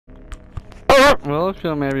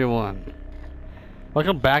Welcome everyone.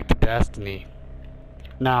 Welcome back to Destiny.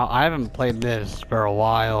 Now, I haven't played this for a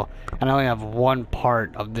while, and I only have one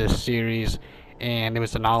part of this series, and it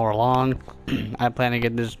was an hour long. I plan to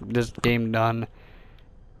get this game done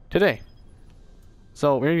today.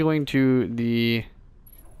 So we're going to the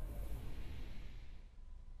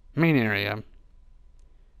main area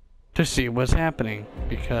to see what's happening,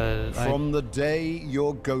 because from the day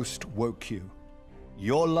your ghost woke you,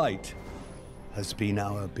 your light has been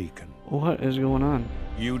our beacon. What is going on?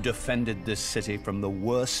 You defended this city from the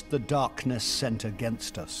worst the darkness sent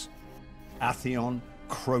against us. Atheon,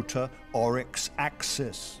 Crota, Oryx,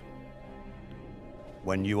 Axis.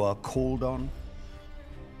 When you are called on,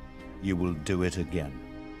 you will do it again.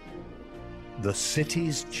 The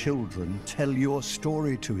city's children tell your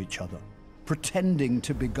story to each other. Pretending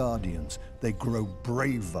to be guardians, they grow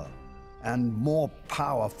braver and more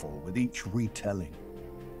powerful with each retelling.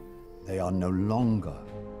 They are no longer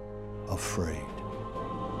afraid.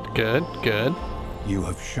 Good, good. You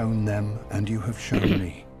have shown them, and you have shown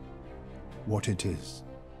me, what it is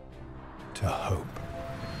to hope.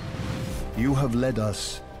 You have led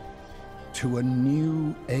us to a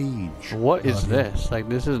new age. What is this? Like,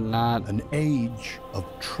 this is not... An age of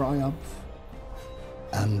triumph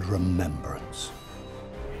and remembrance.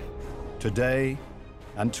 Today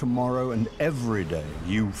and tomorrow and every day,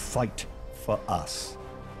 you fight for us.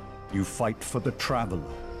 You fight for the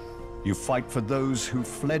traveler. You fight for those who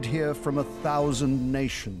fled here from 1,000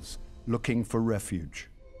 nations looking for refuge.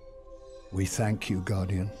 We thank you,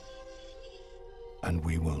 Guardian, and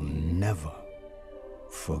we will never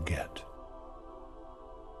forget.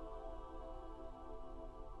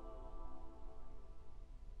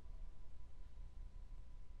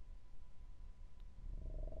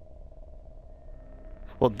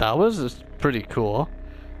 Well, that was pretty cool.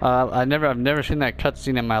 I've never seen that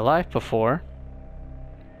cutscene in my life before.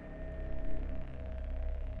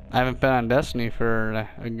 I haven't been on Destiny for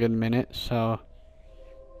a good minute, so.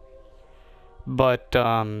 But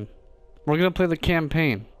we're gonna play the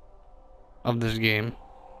campaign of this game.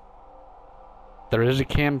 There is a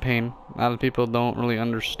campaign. A lot of people don't really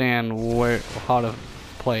understand how to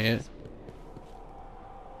play it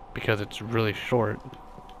because it's really short.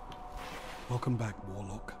 Welcome back,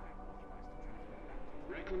 Warlock.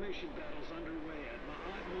 Reclamation battles underway at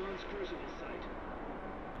Mahatman's crucible site.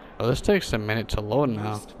 Oh, this takes a minute to load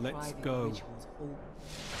now. Let's go.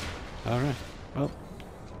 Alright. Well.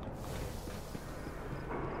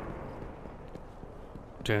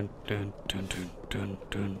 Dun dun dun dun dun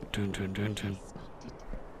dun dun dun dun.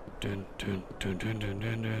 Dun dun dun dun dun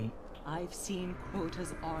dun dun. I've seen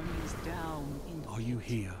Crota's armies down in... Are you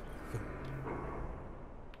here?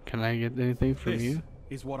 Can I get anything from This you?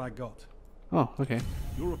 is what I got. Oh, okay.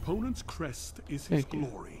 Your opponent's crest is his Thank you.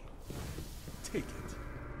 glory. Take it.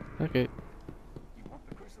 Okay.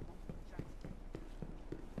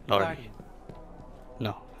 Alright.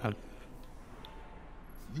 No.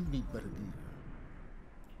 You need better gear.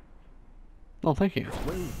 Oh, thank you.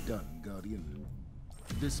 Well done, Guardian.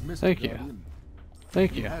 Dismiss Thank you. Guardian.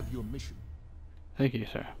 Thank You you. have your mission, Thank you,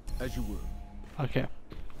 sir. as you were. Okay.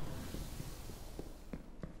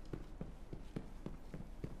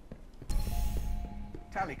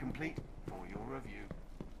 Tally complete for your review.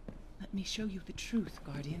 Let me show you the truth,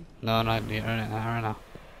 Guardian. No, not yet. Right now.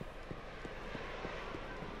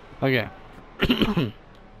 Okay.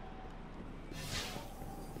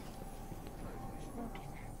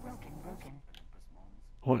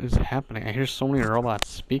 What is happening? I hear so many robots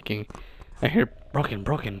speaking. I hear broken.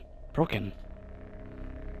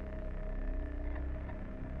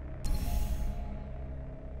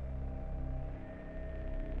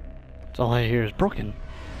 That's all I hear is broken.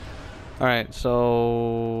 Alright, so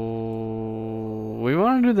we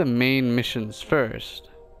want to do the main missions first.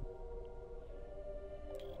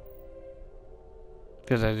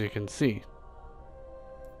 Because as you can see,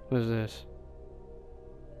 what is this?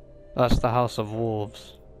 That's the House of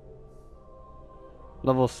Wolves.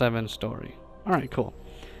 Level 7 story. Alright, cool.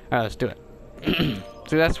 Alright, let's do it.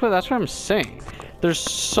 See, that's what I'm saying. There's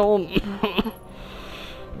so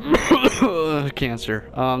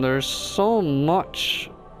cancer. There's so much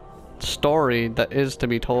story that is to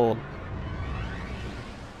be told.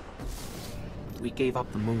 We gave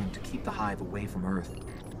up the moon to keep the Hive away from Earth.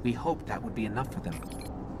 We hoped that would be enough for them.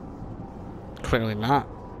 Clearly not,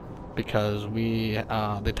 because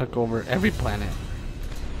they took over every planet.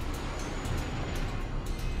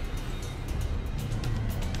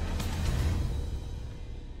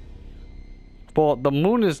 Well, the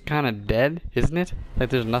moon is kind of dead, isn't it? Like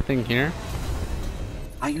there's nothing here.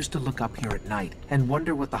 I used to look up here at night and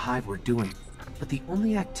wonder what the Hive were doing. but the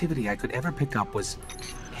only activity I could ever pick up was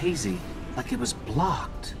hazy, like it was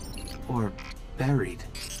blocked or buried.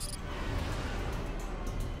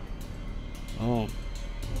 Oh.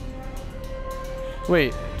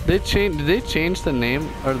 Wait, did they change the name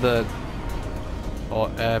or the? Oh,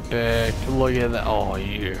 epic! Look at that! Oh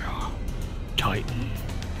yeah, Titan.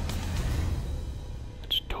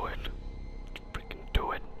 Let's do it. Let's freaking do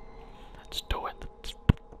it. Let's do it. Let's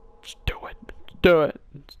do it. Let's do it.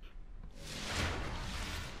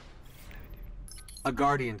 A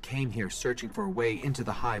guardian came here searching for a way into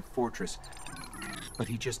the Hive fortress, but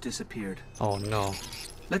he just disappeared. Oh no.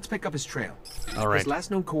 Let's pick up his trail. All right. His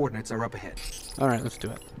last known coordinates are up ahead. All right, let's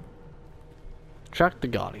do it. Track the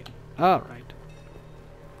guardian. All right.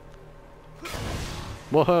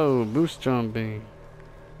 Whoa, boost jumping.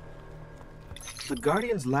 The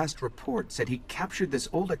Guardian's last report said he captured this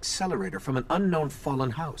old accelerator from an unknown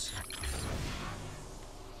fallen house.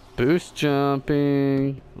 Boost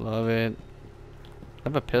jumping. Love it. I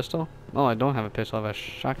have a pistol? Oh, I don't have a pistol. I have a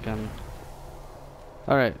shotgun.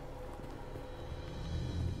 Alright.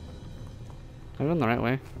 I'm going the right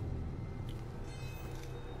way.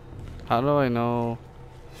 How do I know?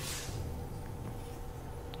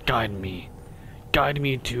 Guide me. Guide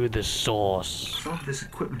me to the source. Some of this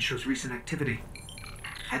equipment shows recent activity.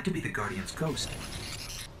 Had to be the Guardian's ghost.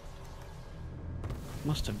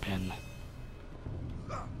 Must have been.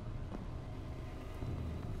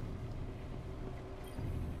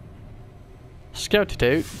 Scout it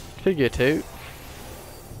out. Figure it out.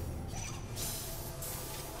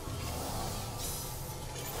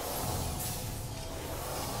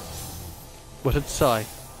 What did it say?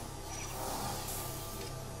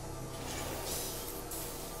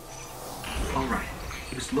 Alright,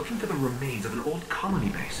 he was looking for the remains of an old colony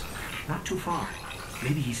base. Not too far.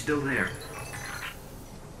 Maybe he's still there.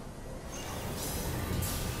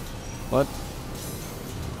 What?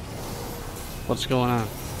 What's going on?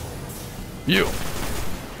 You!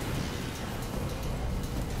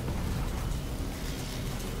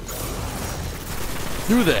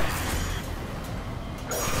 Do that!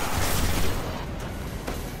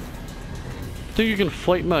 Think you can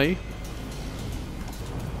fight me?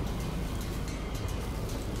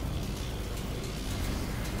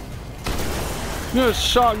 Gonna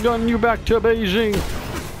shotgun you back to Beijing!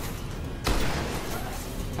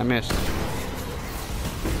 I missed.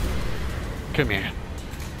 Come here.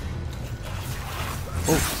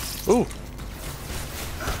 Oh, ooh.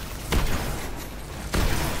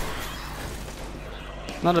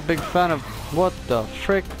 Not a big fan of what the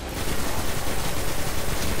frick?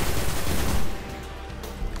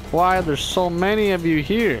 Why are there so many of you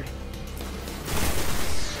here?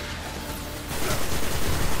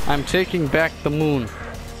 I'm taking back the moon.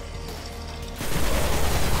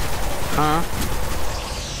 Huh?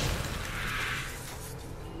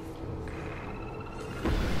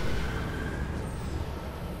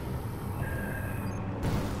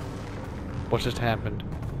 What just happened?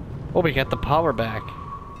 Oh, we got the power back.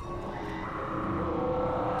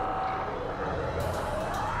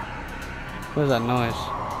 What is that noise?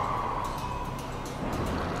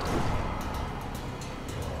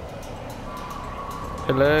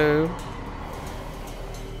 Hello?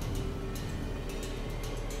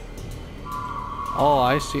 Oh,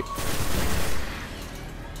 I see.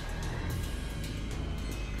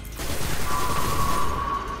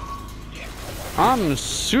 I'm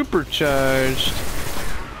supercharged.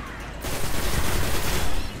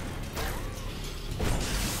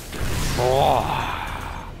 Oh.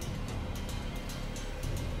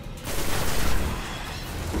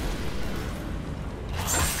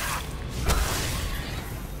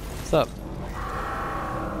 What's up?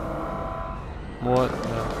 What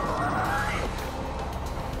the?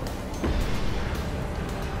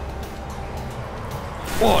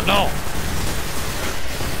 Oh no!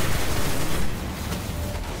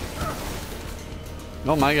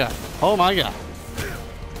 Oh my god. Oh my god.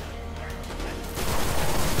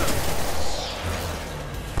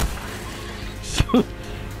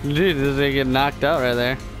 Dude, does they get knocked out right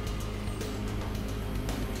there?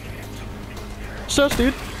 Sus,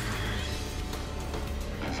 dude.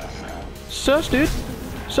 Sus, dude.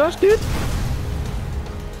 Sus, dude.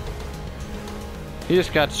 He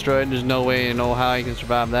just got destroyed. There's no way and no how he can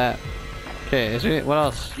survive that. Okay, is it? What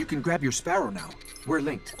else? You can grab your sparrow now. We're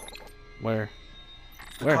linked. Where?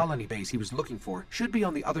 The Where? colony base he was looking for should be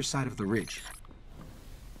on the other side of the ridge.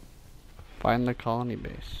 Find the colony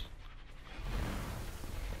base.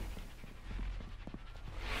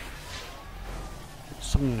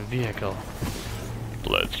 Some in the vehicle.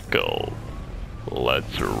 Let's go.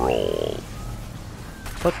 Let's roll.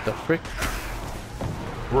 What the frick?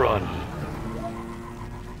 Run.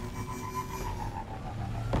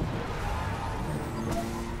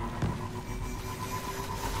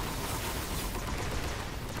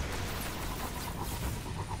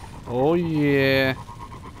 Oh yeah.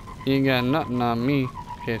 You ain't got nothing on me.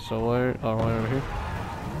 Okay, so where? Oh, right over here.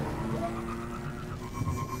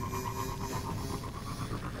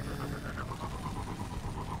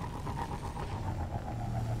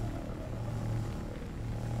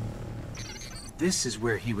 This is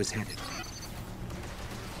where he was headed.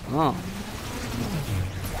 Oh.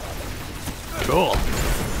 Cool.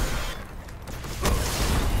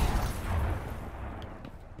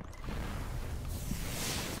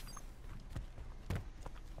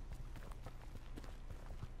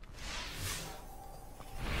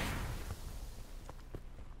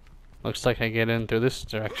 Looks like I get in through this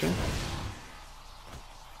direction.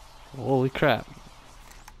 Holy crap.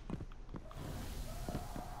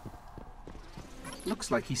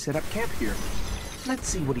 Looks like he set up camp here. Let's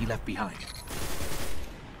see what he left behind.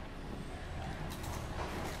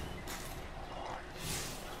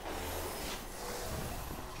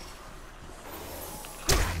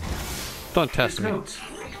 Don't test His me. notes.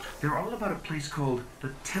 They're all about a place called the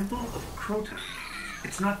Temple of Crota.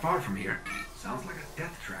 It's not far from here. Sounds like a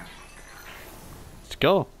death trap. Let's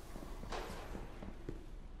go.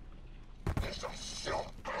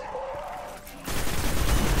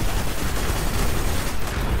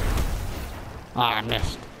 Ah, I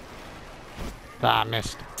missed. Ah, I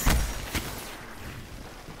missed.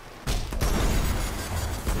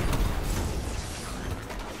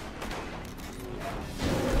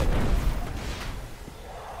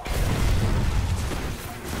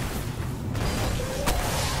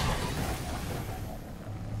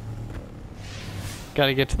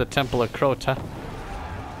 Gotta get to the Temple of Crota.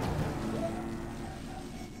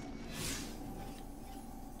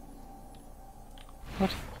 What?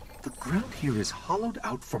 The ground here is hollowed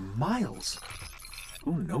out for miles.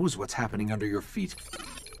 Who knows what's happening under your feet?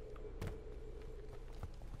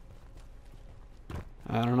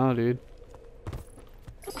 I don't know, dude.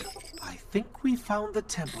 I think we found the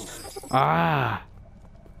temple. Ah!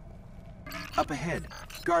 Up ahead,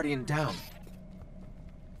 Guardian down.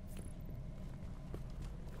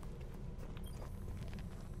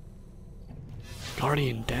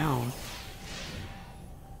 Guardian down.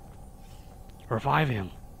 Revive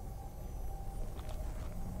him.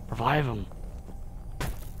 Revive him.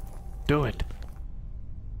 Do it.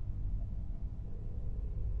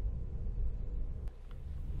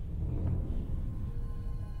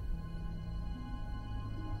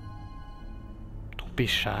 Don't be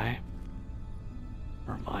shy.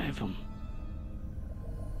 Revive him.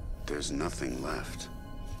 There's nothing left.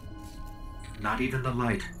 Not even the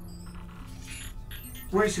light.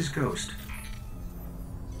 Where's his ghost?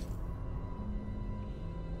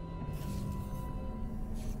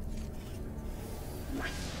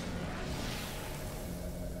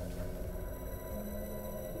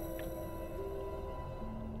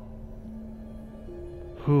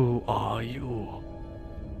 Who are you?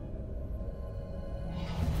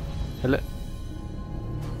 Hello.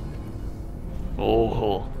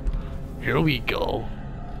 Oh, here we go.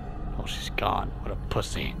 Oh, she's gone. What a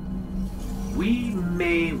pussy. We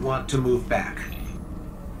may want to move back.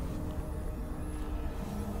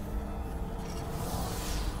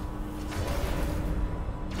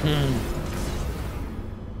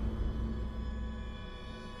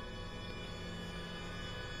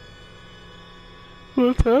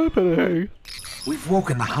 What's happening? We've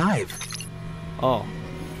woken the hive. Oh.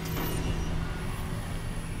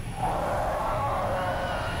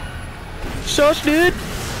 Shush, dude!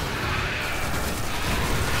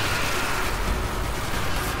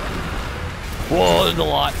 Whoa, there's a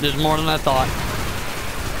lot. There's more than I thought.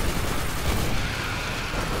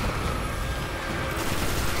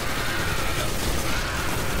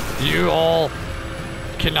 You all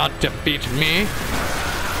cannot defeat me.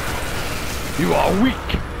 You are weak.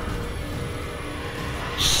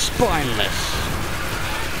 Spineless.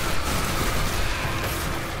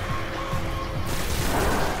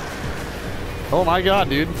 Oh my god,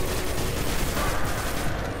 dude.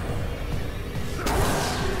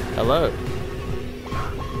 Hello.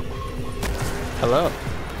 Hello.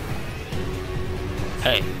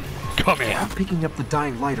 Hey, come here. I'm picking up the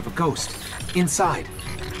dying light of a ghost. Inside.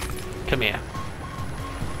 Come here.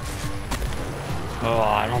 Oh,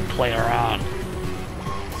 I don't play around.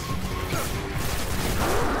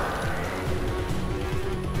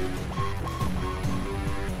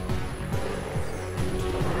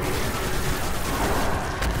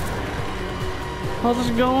 How's this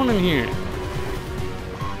going in here?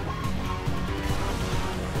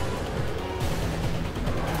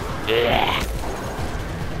 Yeah.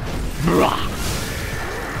 Bruh.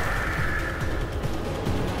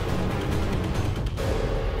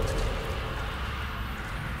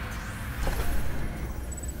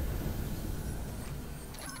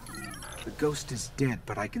 ghost is dead,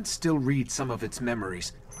 but I can still read some of its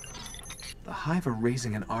memories. The Hive are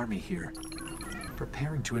raising an army here,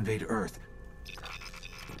 preparing to invade Earth.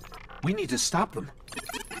 We need to stop them.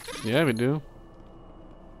 Yeah, we do.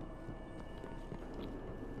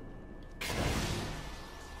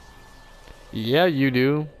 Yeah, you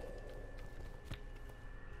do.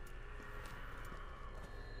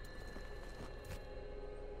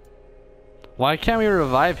 Why can't we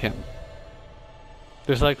revive him?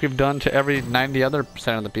 Just like we've done to every 90 other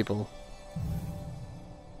percent of the people.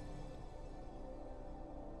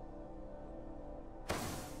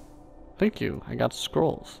 Thank you. I got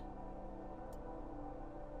scrolls.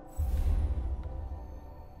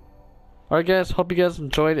 Alright guys, hope you guys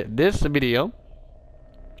enjoyed this video.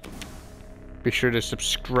 Be sure to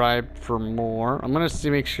subscribe for more. I'm gonna see,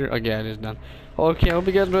 make sure, okay, it is done. Okay, I hope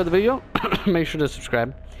you guys enjoyed the video. Make sure to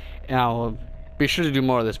subscribe. And I'll be sure to do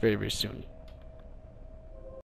more of this very, very soon.